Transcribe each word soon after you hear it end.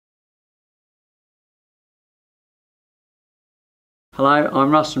Hello,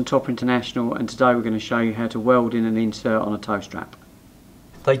 I'm Russ from Toestrap International, and today we're going to show you how to weld in an insert on a toe strap.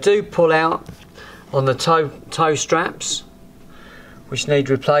 They do pull out on the toe straps, which need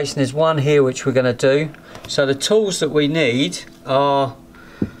replacing. There's one here which we're going to do. So the tools that we need are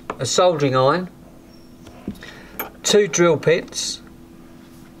a soldering iron, 2 drill bits,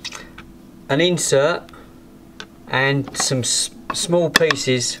 an insert, and some small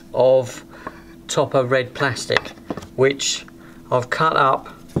pieces of topper red plastic, which I've cut up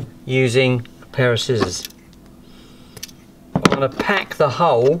using a pair of scissors. I'm going to pack the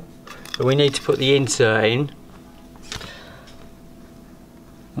hole that we need to put the insert in.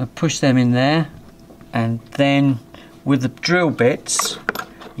 I'm going to push them in there, and then with the drill bits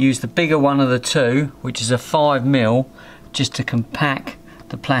use the bigger one of the two, which is a 5mm, just to compact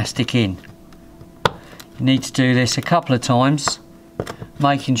the plastic in. You need to do this a couple of times,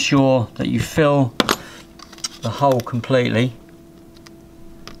 making sure that you fill the hole completely.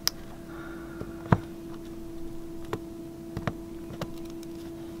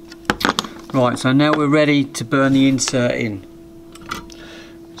 Right, so now we're ready to burn the insert in.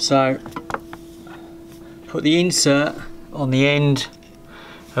 So put the insert on the end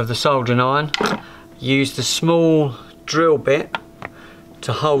of the soldering iron, use the small drill bit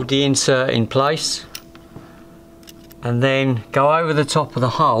to hold the insert in place, and then go over the top of the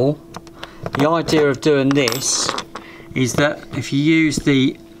hole. The idea of doing this is that if you use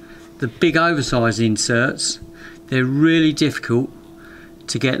the big oversized inserts, they're really difficult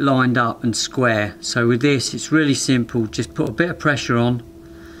to get lined up and square. So with this, it's really simple. Just put a bit of pressure on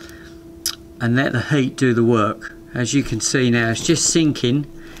and let the heat do the work. As you can see now, it's just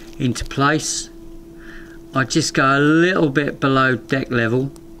sinking into place. I just go a little bit below deck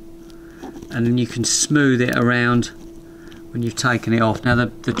level, and then you can smooth it around when you've taken it off. Now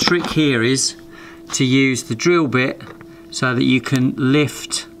the trick here is to use the drill bit so that you can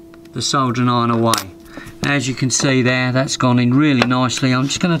lift the soldering iron away. As you can see there, that's gone in really nicely. I'm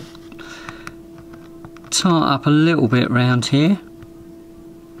just going to tie up a little bit round here,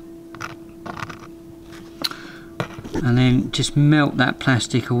 and then just melt that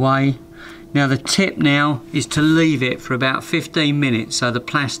plastic away. Now the tip now is to leave it for about 15 minutes so the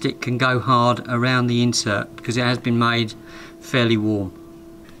plastic can go hard around the insert, because it has been made fairly warm.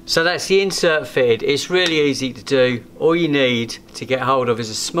 So that's the insert fitted. It's really easy to do. All you need to get hold of is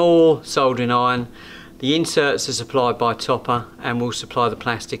a small soldering iron. The inserts are supplied by Topper, and we'll supply the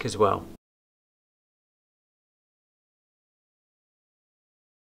plastic as well.